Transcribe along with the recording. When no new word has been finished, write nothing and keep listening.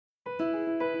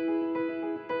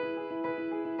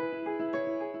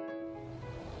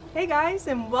Hey guys,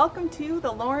 and welcome to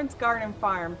the Lawrence Garden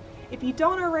Farm. If you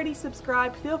don't already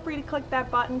subscribe, feel free to click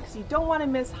that button because you don't want to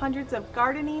miss hundreds of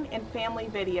gardening and family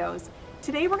videos.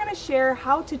 Today we're going to share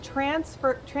how to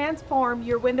transform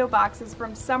your window boxes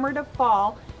from summer to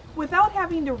fall without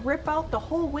having to rip out the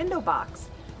whole window box.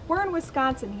 We're in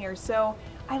Wisconsin here, so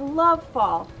I love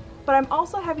fall, but I'm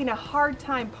also having a hard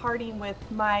time parting with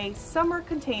my summer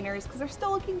containers because they're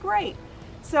still looking great.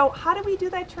 So how do we do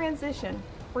that transition?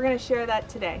 We're going to share that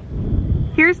today.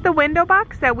 Here's the window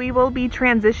box that we will be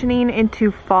transitioning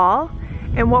into fall.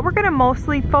 And what we're going to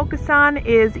mostly focus on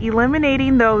is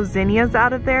eliminating those zinnias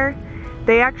out of there.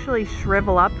 They actually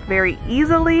shrivel up very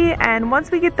easily, and once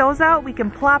we get those out, we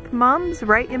can plop mums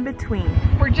right in between.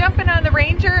 We're jumping on the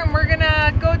Ranger and we're going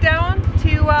to go down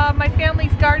to my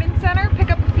family's garden center, pick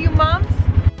up a few mums.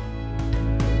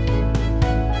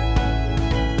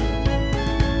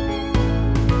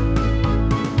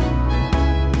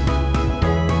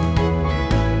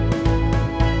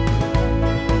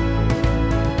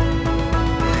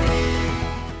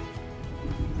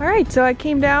 Alright, so I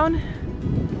came down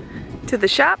to the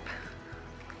shop.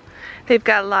 They've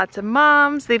got lots of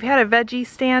mums. They've had a veggie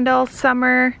stand all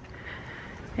summer.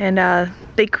 And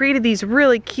they created these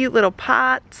really cute little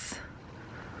pots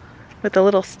with a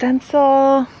little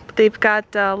stencil. They've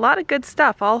got a lot of good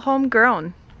stuff, all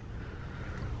homegrown.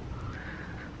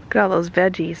 Look at all those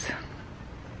veggies.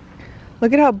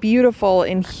 Look at how beautiful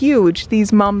and huge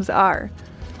these mums are.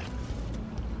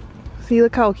 See,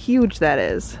 look how huge that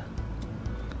is.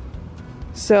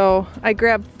 So I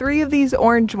grabbed 3 of these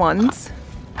orange ones,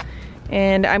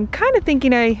 and I'm kind of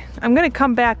thinking I'm gonna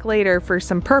come back later for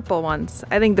some purple ones.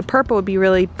 I think the purple would be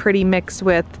really pretty mixed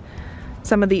with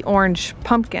some of the orange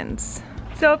pumpkins.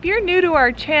 So if you're new to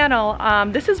our channel,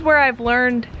 this is where I've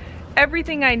learned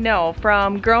everything I know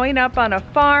from growing up on a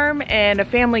farm and a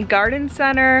family garden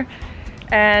center.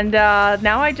 And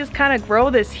now I just kind of grow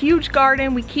this huge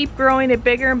garden. We keep growing it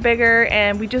bigger and bigger,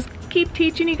 and we just keep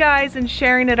teaching you guys and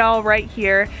sharing it all right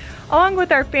here, along with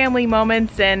our family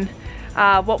moments and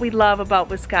what we love about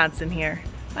Wisconsin here.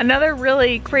 Another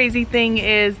really crazy thing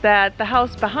is that the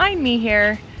house behind me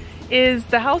here is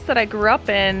the house that I grew up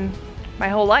in my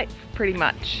whole life, pretty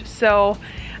much. So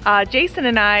Jason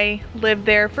and I lived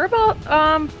there for about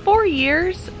 4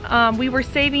 years. We were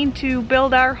saving to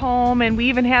build our home, and we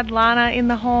even had Lana in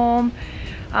the home.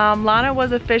 Lana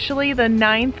was officially the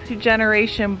 9th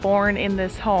generation born in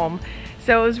this home.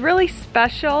 So it was really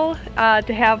special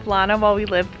to have Lana while we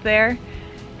lived there.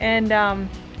 And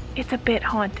it's a bit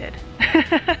haunted.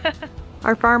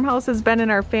 Our farmhouse has been in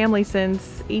our family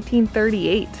since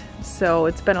 1838. So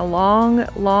it's been a long,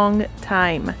 long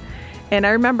time. And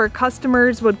I remember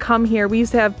customers would come here. We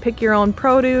used to have pick your own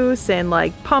produce and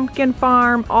like pumpkin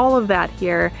farm, all of that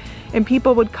here. And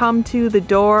people would come to the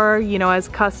door, you know, as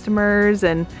customers,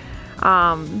 and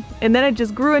then it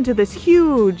just grew into this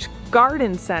huge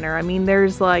garden center. I mean,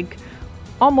 there's like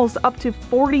almost up to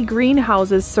 40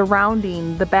 greenhouses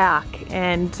surrounding the back,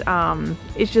 and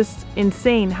it's just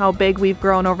insane how big we've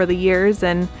grown over the years.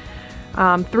 And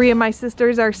 3 of my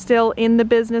sisters are still in the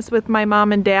business with my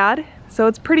mom and dad, so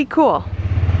it's pretty cool.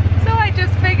 So I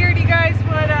just figured you guys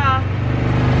would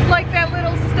like that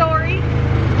little story.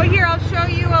 But here, I'll show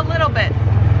you a little bit.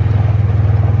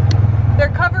 They're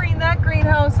covering that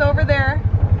greenhouse over there.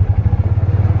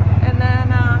 And then,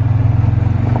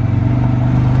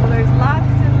 well, there's lots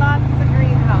and lots of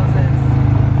greenhouses.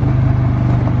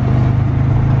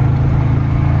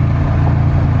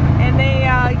 And they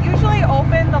usually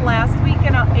open the last week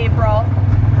in April.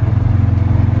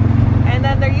 And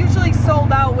then they're usually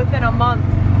sold out within a month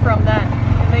from then.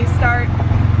 And they start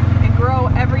and grow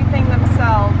everything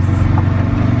themselves.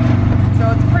 So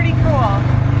it's pretty cool.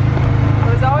 It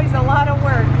was always a lot of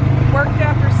work. Worked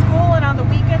after school and on the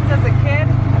weekends as a kid,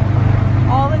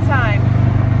 all the time.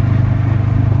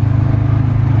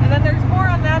 And then there's more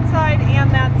on that side and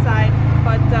that side,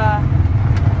 but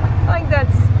I think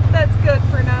that's good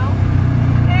for now.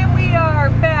 And we are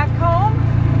back home,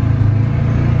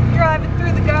 driving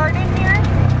through the garden here.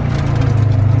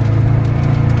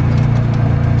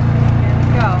 Here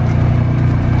we go.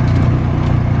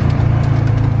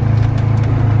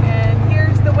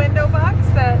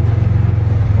 That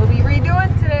we'll be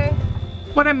redoing today.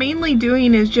 What I'm mainly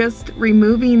doing is just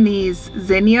removing these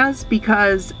zinnias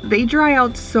because they dry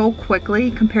out so quickly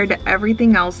compared to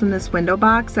everything else in this window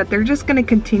box that they're just going to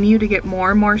continue to get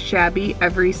more and more shabby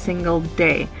every single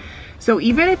day. So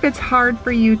even if it's hard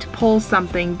for you to pull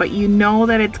something, but you know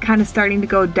that it's kind of starting to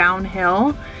go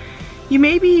downhill, you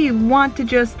maybe want to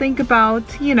just think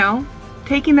about, you know,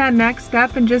 taking that next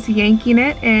step and just yanking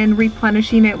it and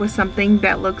replenishing it with something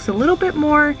that looks a little bit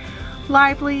more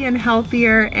lively and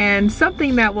healthier, and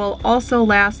something that will also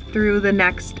last through the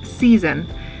next season.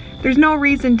 There's no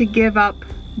reason to give up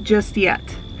just yet.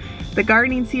 The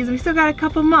gardening season, we still got a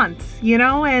couple months, you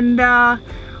know, and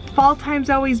fall time's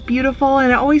always beautiful,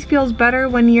 and it always feels better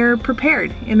when you're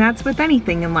prepared, and that's with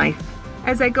anything in life.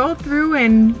 As I go through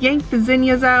and yank the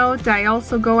zinnias out, I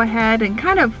also go ahead and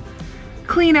kind of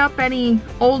clean up any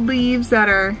old leaves that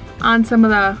are on some of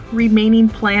the remaining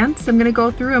plants. I'm gonna go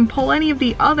through and pull any of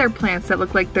the other plants that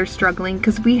look like they're struggling,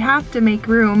 because we have to make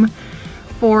room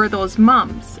for those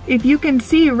mums. If you can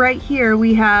see right here,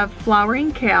 we have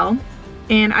flowering kale,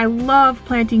 and I love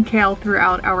planting kale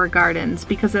throughout our gardens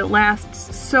because it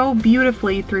lasts so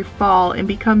beautifully through fall and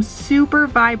becomes super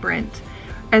vibrant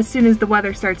as soon as the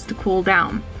weather starts to cool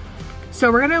down.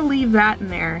 So we're gonna leave that in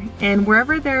there, and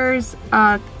wherever there's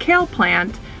a kale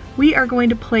plant, we are going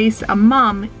to place a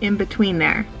mum in between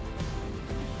there.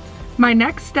 My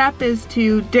next step is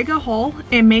to dig a hole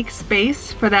and make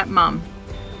space for that mum.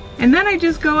 And then I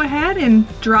just go ahead and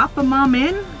drop a mum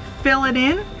in, fill it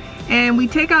in, and we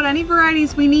take out any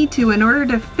varieties we need to in order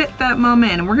to fit that mum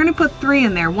in. And we're gonna put 3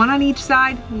 in there, 1 on each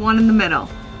side, 1 in the middle.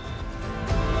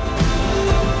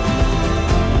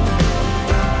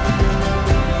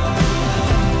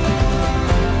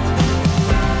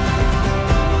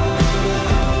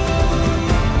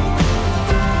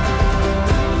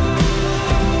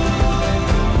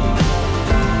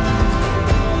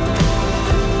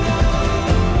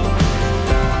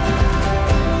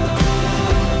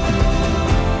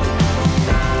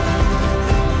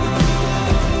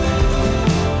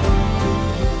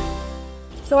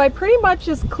 So I pretty much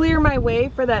just clear my way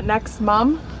for that next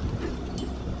mum.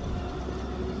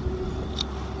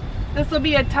 This will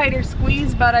be a tighter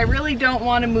squeeze, but I really don't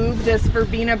want to move this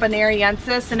Verbena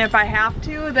bonariensis, and if I have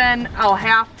to, then I'll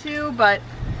have to, but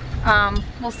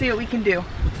we'll see what we can do.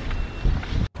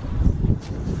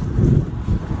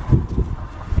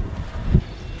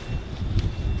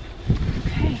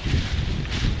 Okay.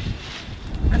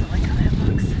 I don't like how that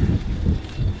looks.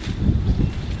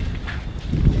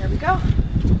 There we go.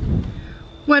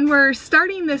 When we're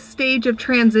starting this stage of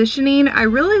transitioning, I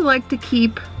really like to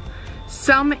keep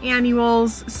some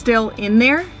annuals still in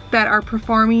there that are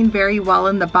performing very well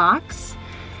in the box,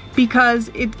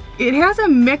 because it has a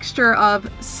mixture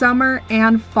of summer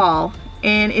and fall,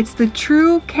 and it's the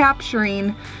true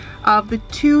capturing of the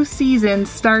 2 seasons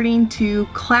starting to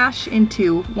clash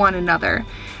into one another.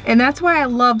 And that's why I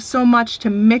love so much to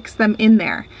mix them in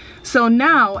there. So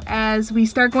now, as we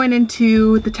start going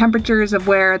into the temperatures of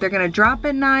where they're gonna drop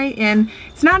at night, and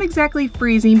it's not exactly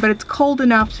freezing, but it's cold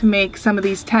enough to make some of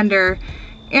these tender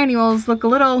annuals look a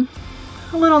little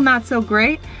not so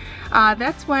great,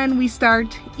 that's when we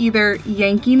start either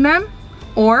yanking them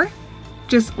or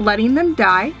just letting them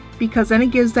die, because then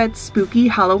it gives that spooky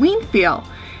Halloween feel.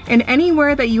 And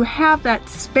anywhere that you have that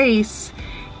space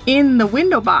in the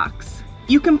window box,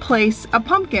 you can place a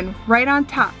pumpkin right on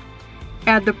top.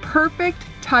 Add the perfect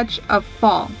touch of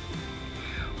fall.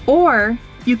 Or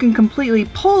you can completely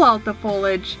pull out the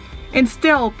foliage and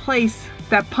still place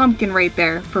that pumpkin right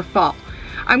there for fall.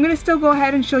 I'm gonna still go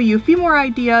ahead and show you a few more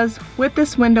ideas with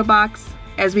this window box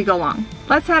as we go along.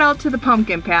 Let's head out to the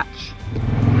pumpkin patch.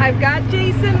 I've got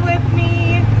Jason with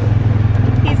me.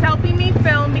 He's helping me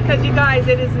film because, you guys,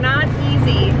 it is not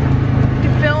easy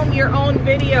to film your own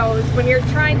videos when you're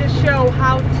trying to show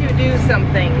how to do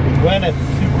something. When it's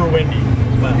super windy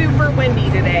as well. Super windy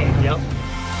today. Yep.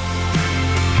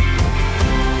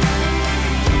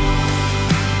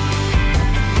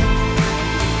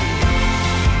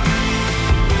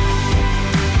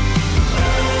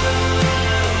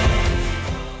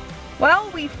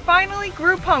 Well, we finally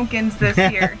grew pumpkins this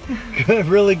year. Good,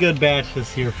 really good batch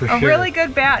this year for sure. A really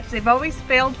good batch. They've always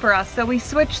failed for us, so we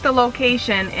switched the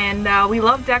location, and we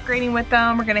love decorating with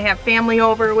them. We're gonna have family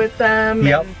over with them.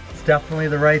 Yep, it's definitely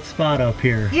the right spot up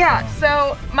here. Yeah,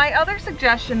 so my other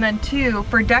suggestion then too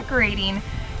for decorating,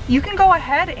 you can go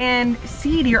ahead and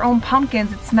seed your own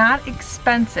pumpkins. It's not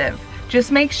expensive.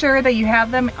 Just make sure that you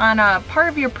have them on a part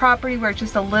of your property where it's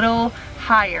just a little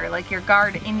higher, like your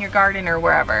garden, in your garden or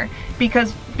wherever.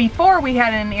 Because before we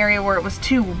had an area where it was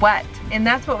too wet, and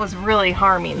that's what was really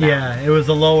harming them. Yeah, it was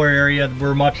a lower area.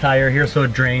 We're much higher here, so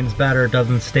it drains better, it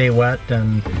doesn't stay wet,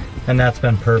 and that's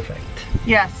been perfect.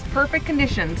 Yes, perfect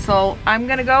conditions. So I'm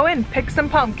gonna go and pick some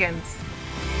pumpkins.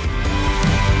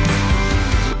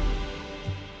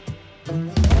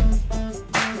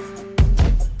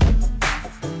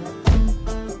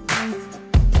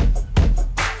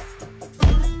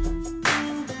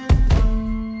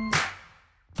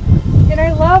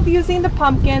 Using the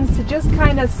pumpkins to just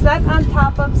kind of set on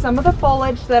top of some of the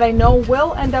foliage that I know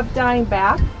will end up dying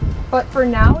back. But for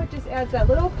now, it just adds that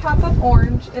little pop of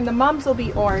orange, and the mums will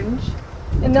be orange.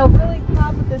 And they'll really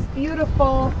pop with this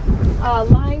beautiful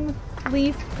lime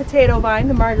leaf potato vine,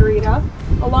 the margarita,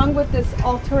 along with this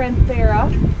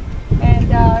Alteranthera.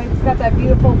 And it's got that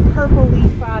beautiful purple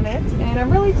leaf on it. And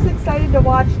I'm really just excited to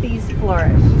watch these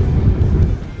flourish.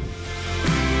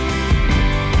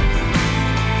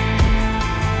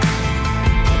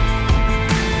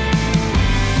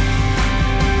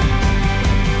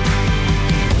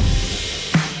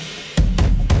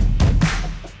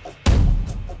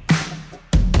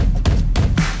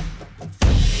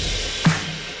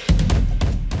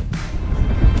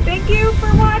 Thank you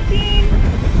for watching.